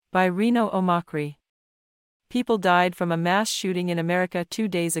By Reno, Omokri. People died from a mass shooting in America 2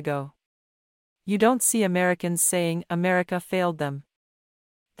 days ago. You don't see Americans saying America failed them.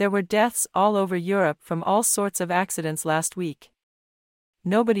 There were deaths all over Europe from all sorts of accidents last week.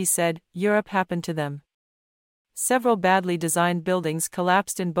 Nobody said Europe happened to them. Several badly designed buildings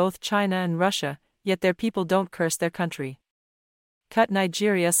collapsed in both China and Russia, yet their people don't curse their country. Cut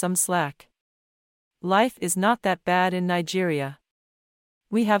Nigeria some slack. Life is not that bad in Nigeria.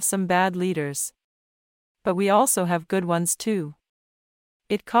 We have some bad leaders. But we also have good ones too.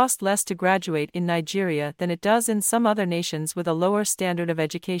 It costs less to graduate in Nigeria than it does in some other nations with a lower standard of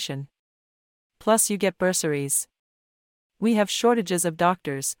education. Plus you get bursaries. We have shortages of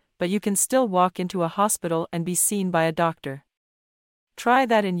doctors, but you can still walk into a hospital and be seen by a doctor. Try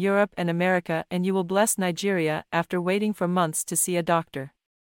that in Europe and America and you will bless Nigeria after waiting for months to see a doctor.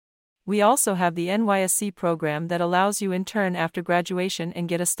 We also have the NYSC program that allows you intern after graduation and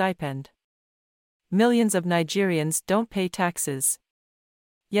get a stipend. Millions of Nigerians don't pay taxes.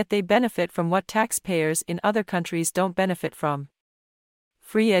 Yet they benefit from what taxpayers in other countries don't benefit from.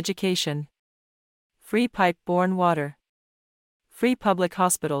 Free education. Free pipe-borne water. Free public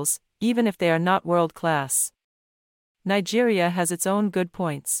hospitals, even if they are not world-class. Nigeria has its own good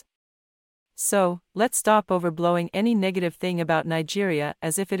points. So, let's stop overblowing any negative thing about Nigeria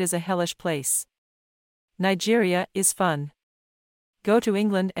as if it is a hellish place. Nigeria is fun. Go to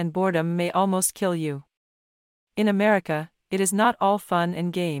England and boredom may almost kill you. In America, it is not all fun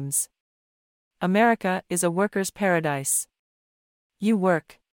and games. America is a worker's paradise. You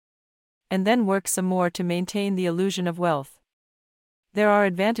work. And then work some more to maintain the illusion of wealth. There are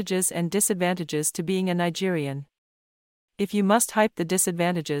advantages and disadvantages to being a Nigerian. If you must hype the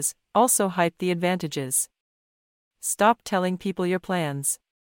disadvantages, also hype the advantages. Stop telling people your plans.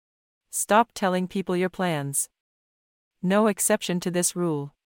 Stop telling people your plans. No exception to this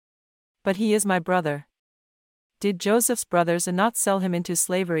rule. But he is my brother. Did Joseph's brothers not sell him into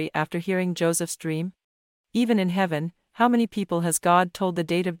slavery after hearing Joseph's dream? Even in heaven, how many people has God told the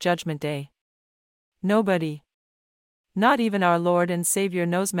date of Judgment Day? Nobody. Not even our Lord and Savior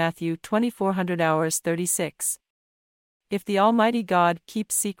knows. Matthew 2400 hours 36. If the Almighty God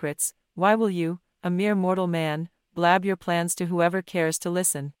keeps secrets, why will you, a mere mortal man, blab your plans to whoever cares to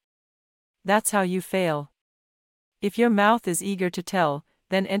listen? That's how you fail. If your mouth is eager to tell,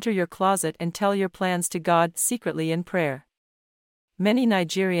 then enter your closet and tell your plans to God secretly in prayer. Many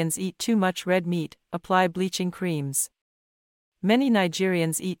Nigerians eat too much red meat, apply bleaching creams. Many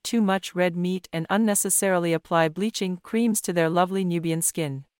Nigerians eat too much red meat and unnecessarily apply bleaching creams to their lovely Nubian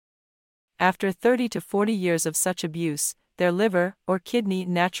skin. After 30 to 40 years of such abuse, their liver or kidney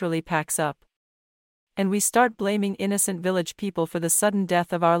naturally packs up. And we start blaming innocent village people for the sudden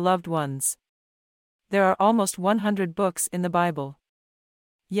death of our loved ones. There are almost 100 books in the Bible.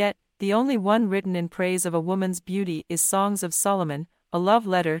 Yet, the only one written in praise of a woman's beauty is Songs of Solomon, a love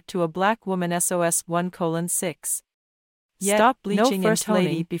letter to a black woman. SOS 1:6. Yet, stop bleaching no first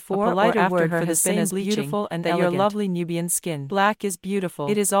lady before a politer or after word her has been as beautiful and that elegant. Your lovely Nubian skin. Black is beautiful.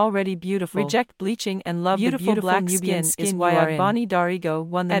 It is already beautiful. Reject bleaching and love the beautiful black Nubian skin. Is why our Bonnie Darigo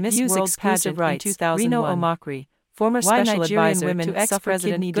won the Miss World pageant in 2001. Reno Omokri, former special advisor women to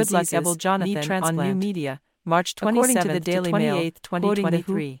ex-president Goodluck Ebel Jonathan on New Media, March 27 according to the Daily Mail,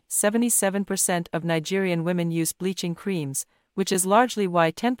 2023, 77% of Nigerian women use bleaching creams, which is largely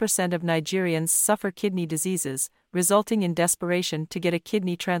why 10% of Nigerians suffer kidney diseases, resulting in desperation to get a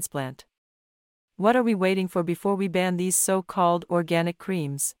kidney transplant. What are we waiting for before we ban these so-called organic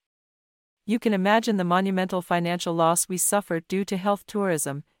creams? You can imagine the monumental financial loss we suffered due to health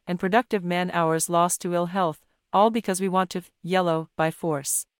tourism, and productive man-hours lost to ill health, all because we want to yellow by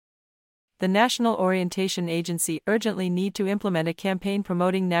force. The National Orientation Agency urgently need to implement a campaign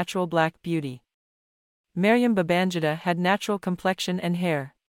promoting natural black beauty. Maryam Babangida had natural complexion and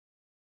hair.